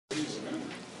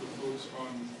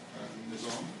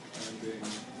Nizam, and then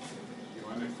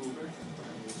Euganeo fullback,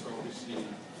 and also obviously,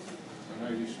 I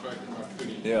know you spoke about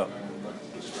Coenie, Yeah. but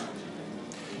the scrum.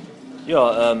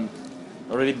 Yeah,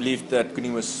 I really believe that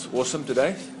Coenie was awesome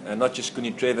today, and not just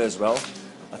Coenie, Trevor as well.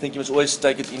 I think you must always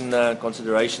take it in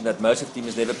consideration that most of the team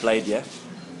has never played here.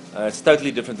 It's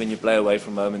totally different when you play away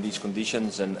from home in these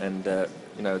conditions, and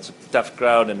you know, it's a tough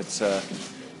crowd and it's a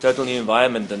total new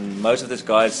environment, and most of these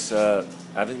guys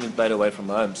haven't even played away from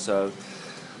home. So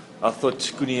I thought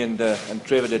Coenie and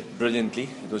Trevor did brilliantly.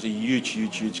 It was a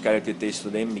huge character test for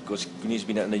them because Coenie's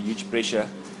been under huge pressure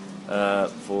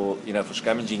for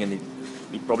scrummaging, and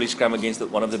he probably scrum against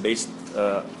one of the best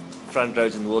front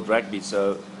rows in world rugby.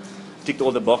 So ticked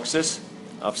all the boxes.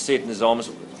 I've said Nizam's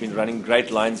been running great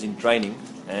lines in training,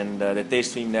 and the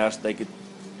test for him now is to take it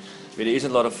where there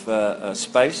isn't a lot of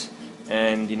space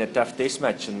and in a tough test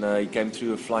match, and he came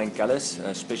through with flying colours,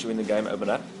 especially when the game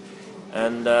opened up.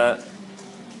 And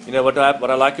you know what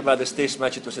I like about this test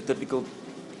match, it was a typical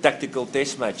tactical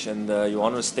test match, and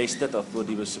Johan was tested. I thought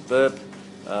he was superb.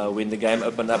 When the game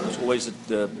opened up, it was always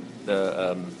the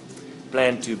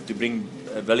plan to bring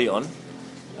Villiers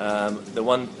on. The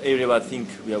one area where I think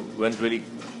we weren't really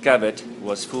covered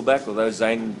was fullback, although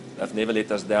Zane have never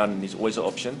let us down and he's always an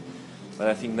option. But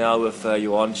I think now with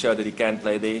Johan showed that he can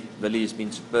play there, Villiers has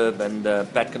been superb, and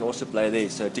Pat can also play there,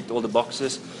 so ticked all the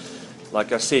boxes.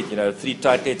 Like I said, you know, 3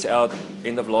 tight heads out.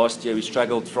 End of last year we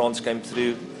struggled. France came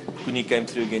through, Coenie came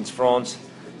through against France.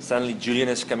 Suddenly Julian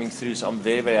is coming through, so I'm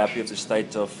very happy with the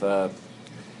state of,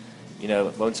 you know,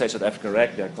 I won't say South African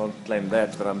rugby, I can't claim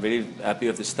that, but I'm very happy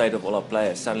with the state of all our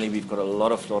players. Suddenly we've got a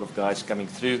lot of guys coming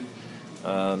through.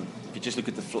 If you just look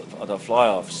at the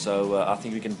fly-offs, so I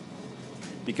think we can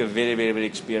pick a very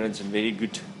experienced and very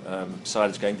good side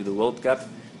that's going to the World Cup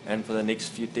and for the next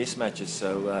few test matches.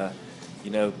 So,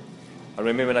 you know, I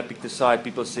remember when I picked the side,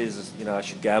 people says, you know, I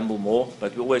should gamble more,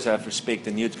 but we always have respect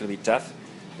and knew it's going to be tough.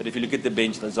 But if you look at the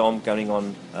bench, Nizam coming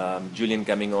on, Julian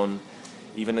coming on,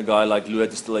 even a guy like Louis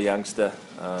is still a youngster.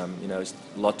 You know, it's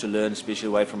a lot to learn, especially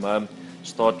away from home.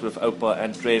 Start with Opa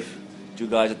and Trev, 2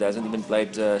 guys that hasn't even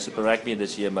played Super Rugby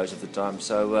this year most of the time.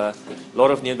 So a lot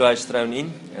of new guys thrown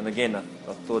in. And again,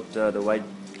 I thought the way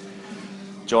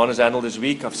John has handled this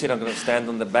week, I've said I'm going to stand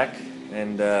on the back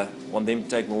and want them to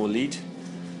take more lead.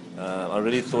 I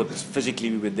really thought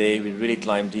physically we were there, we really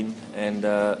climbed in, and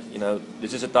you know,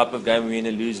 this is a type of game we win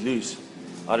a lose-lose.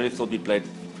 I really thought we played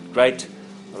great.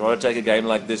 I'd rather take a game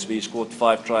like this where you scored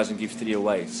 5 tries and give 3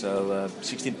 away. So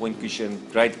 16-point cushion,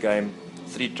 great game,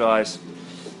 3 tries.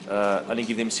 I didn't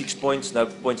give them 6 points, no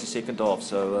points in the second half.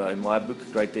 So in my book,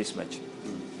 great test match.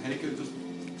 Heyneke just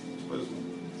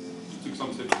took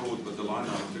some steps forward, but the line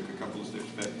took a couple of steps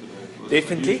back today.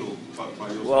 Definitely.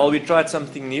 Well, we tried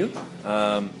something new.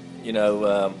 You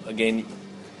know, again,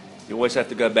 you always have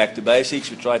to go back to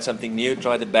basics. We tried something new,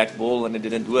 tried the back ball, and it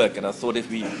didn't work. And I thought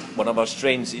one of our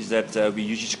strengths is that we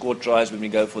usually score tries when we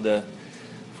go for the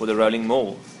rolling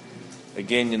maul.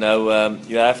 Again, you know,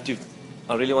 you have to.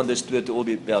 I really want this tour to all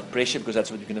be about pressure because that's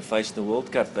what you're going to face in the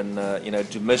World Cup. And you know,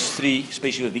 to miss 3,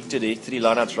 especially with Victor there, 3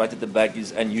 lineouts right at the back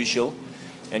is unusual.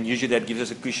 And usually that gives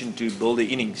us a cushion to build the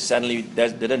innings. Suddenly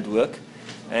that didn't work,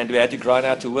 and we had to grind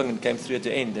out to win and came through at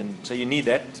the end. And so you need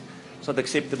that. It's not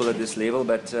acceptable at this level,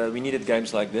 but we needed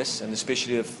games like this, and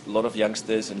especially with a lot of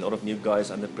youngsters and a lot of new guys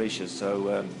under pressure.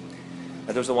 So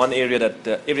that was the one area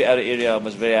that every other area I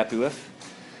was very happy with.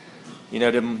 You know,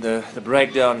 the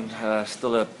breakdown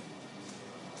still a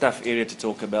tough area to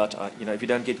talk about. You know, if you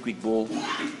don't get quick ball,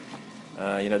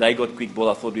 you know, they got quick ball.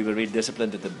 I thought we were really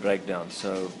disciplined at the breakdown.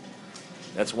 So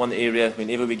that's one area.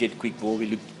 Whenever we get quick ball, we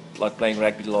look like playing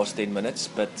rugby the last 10 minutes.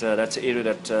 But that's an area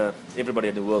that everybody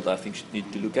in the world, I think, should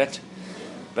need to look at.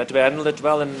 But we handled it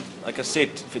well, and like I said,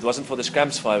 if it wasn't for the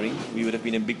scrums firing, we would have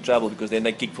been in big trouble because then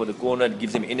they kick for the corner, it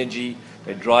gives them energy,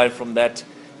 they drive from that,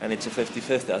 and it's a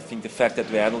 50-50. I think the fact that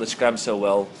we handled the scrum so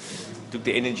well took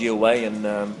the energy away and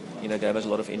you know, gave us a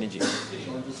lot of energy.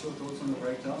 Sean, just your thoughts on the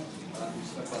breakdown? You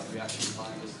spoke about the reaction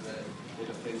time yesterday. The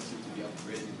defence seemed to be up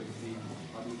really quickly.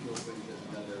 How do you feel when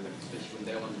especially when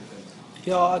they're on defence?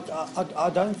 Yeah, I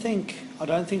don't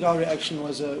think our reaction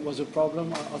was a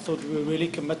problem. I thought we were really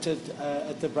committed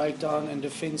at the breakdown and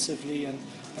defensively and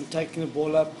taking the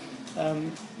ball up.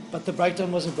 But the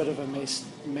breakdown was a bit of a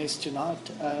mess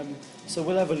tonight. So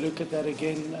we'll have a look at that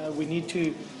again. We need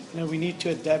to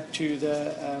adapt to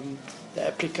the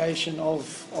application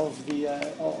of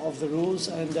the rules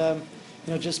and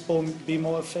you know, just be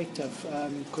more effective,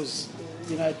 because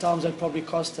you know, at times that probably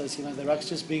cost us. You know, the rucks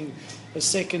just being a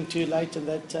second too late, and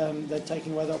that they're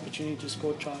taking away the opportunity to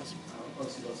score tries.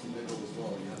 Obviously got some medals as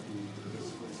well. You have to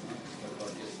discipline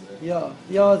about yesterday. Yeah.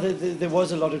 There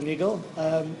was a lot of niggle,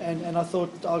 and I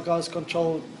thought our guys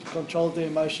controlled the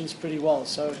emotions pretty well.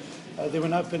 So there were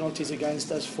no penalties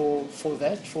against us for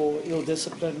that, for ill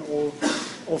discipline or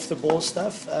off the ball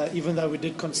stuff. Even though we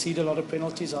did concede a lot of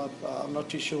penalties, I'm not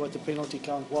too sure what the penalty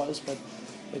count was, but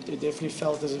it definitely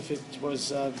felt as if it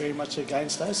was very much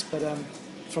against us. But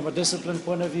from a discipline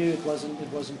point of view, it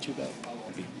wasn't too bad.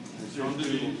 John, did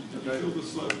you feel the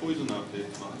slow poison out there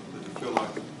tonight? Did you feel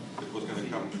like it was going to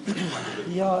come?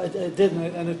 Yeah, it did,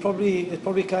 and it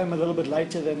probably came a little bit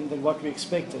later than what we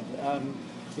expected.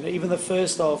 Even the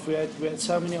first half, we had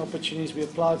so many opportunities. We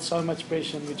applied so much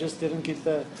pressure, and we just didn't get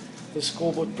the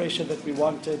scoreboard pressure that we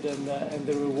wanted, and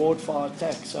the reward for our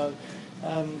attack. So,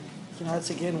 it's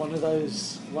again one of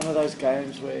those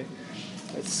games where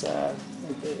it's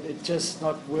just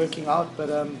not working out. But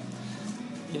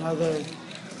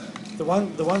the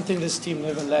one thing this team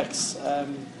never lacks,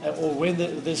 or when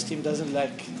this team doesn't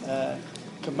lack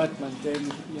commitment,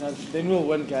 then we'll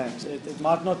win games. It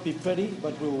might not be pretty,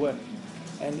 but we'll win.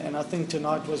 And I think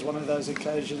tonight was one of those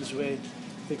occasions where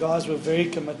the guys were very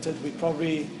committed. We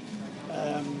probably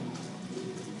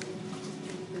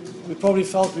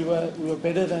felt we were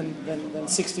better than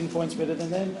 16 points better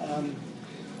than them.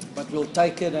 But we'll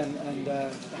take it, and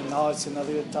now it's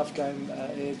another tough game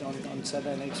ahead on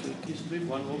Saturday next week.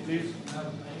 One more, please.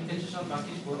 Intentions on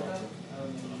Bakkies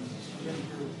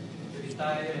to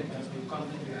retire and be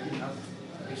confident we have enough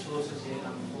resources here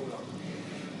and forward.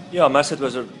 Yeah, I must say it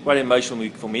was a quite emotional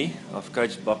week for me. I've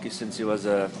coached Bakkies since he was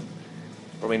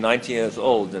probably 19 years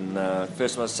old, and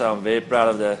first I must say I'm very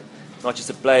proud of not just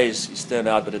the players he's turned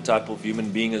out, but the type of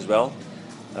human being as well.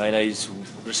 He's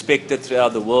respected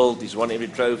throughout the world. He's won every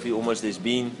trophy almost there's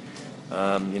been.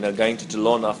 Going to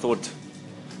Toulon, I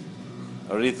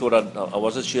really thought I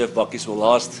wasn't sure if Bakkies will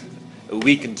last a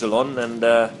week in Toulon, and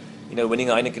winning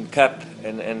a Heineke Cup,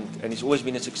 and he's always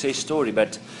been a success story.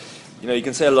 But you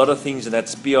can say a lot of things, and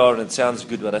that's PR, and it sounds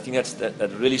good. But I think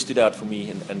that really stood out for me,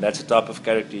 and that's the type of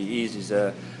character he is.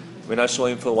 When I saw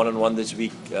him for one-on-one this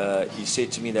week, he said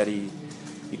to me that he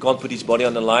can't put his body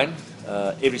on the line.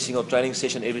 Every single training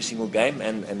session, every single game,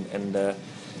 and the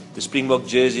Springbok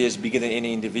jersey is bigger than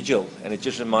any individual, and it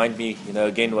just reminded me,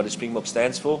 again, what the Springbok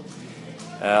stands for.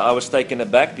 I was taken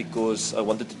aback because I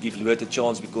wanted to give Luet a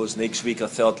chance, because next week I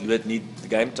felt Luet need the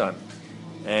game time,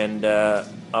 and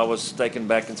I was taken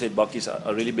back and said, Bakkies,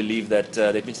 I really believe that.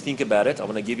 Let me think about it. I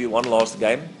want to give you one last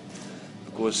game,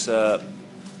 because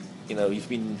you've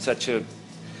been such a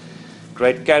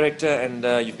great character, and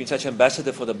you've been such an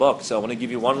ambassador for the Boks. So I want to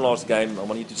give you one last game. I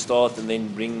want you to start, and then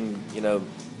bring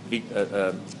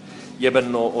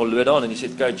Jeben or Luet on. And he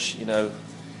said, Coach,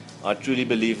 I truly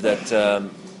believe that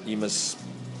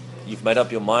you've made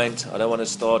up your mind. I don't want to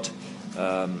start.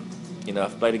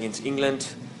 I've played against England.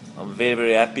 I'm very,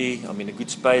 very happy. I'm in a good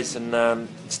space, and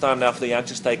it's time now for the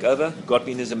youngsters to take over. Got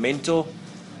me in as a mentor.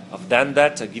 I've done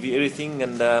that. I give you everything,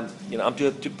 and I'm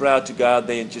too proud to go out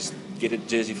there and just get a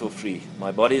jersey for free.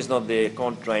 My body is not there,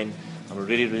 can't train. I'm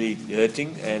really, really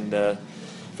hurting, and if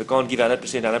I can't give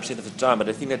 100% of the time. But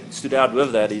the thing that stood out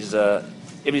with that is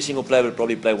every single player will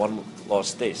probably play one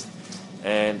last test.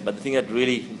 But the thing that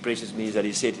really impresses me is that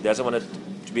he said he doesn't want it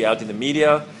to be out in the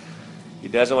media. He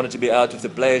doesn't want it to be out with the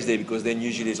players there, because then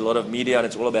usually there's a lot of media and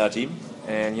it's all about him.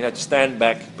 And to stand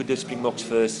back, put the Springboks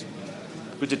first,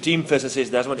 put the team first, and says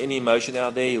he doesn't want any emotion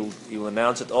out there. He'll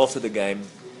announce it after the game.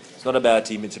 It's not about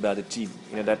him, it's about the team.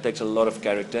 That takes a lot of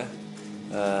character.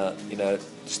 To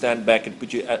stand back and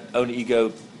put your own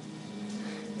ego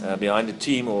behind the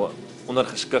team, or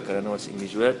ondergeskik, I don't know what's the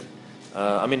English word.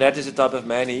 That is the type of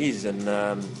man he is,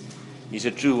 and he's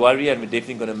a true warrior, and we're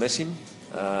definitely going to miss him.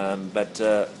 I'm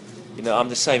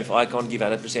the same. If I can't give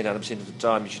 100% of the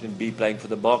time, you shouldn't be playing for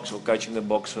the Boks or coaching the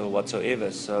Boks or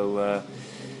whatsoever. So,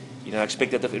 I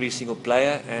expect that of every single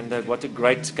player, and what a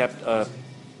great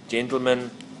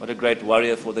gentleman. What a great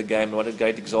warrior for the game. What a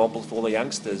great example for all the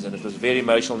youngsters. And it was very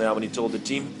emotional now when he told the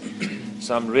team.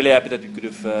 So I'm really happy that we could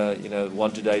have won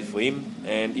today for him.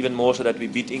 And even more so that we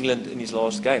beat England in his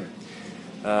last game.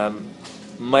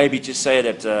 Maybe just say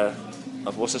that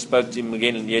I've also spoke to him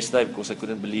again yesterday, because I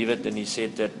couldn't believe it. And he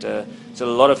said that there's a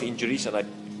lot of injuries, and I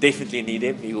definitely need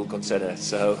him. He will consider.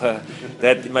 So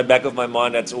that in my back of my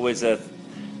mind, that's always a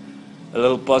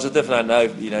little positive, and I know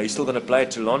he's still going to play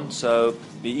at Toulon, so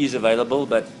he is available.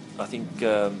 But I think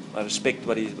I respect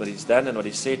what he's done and what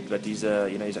he said. But he's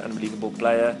he's an unbelievable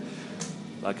player.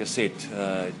 Like I said,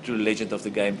 true legend of the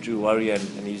game, true warrior,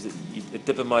 and it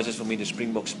epitomizes for me the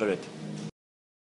Springbok spirit.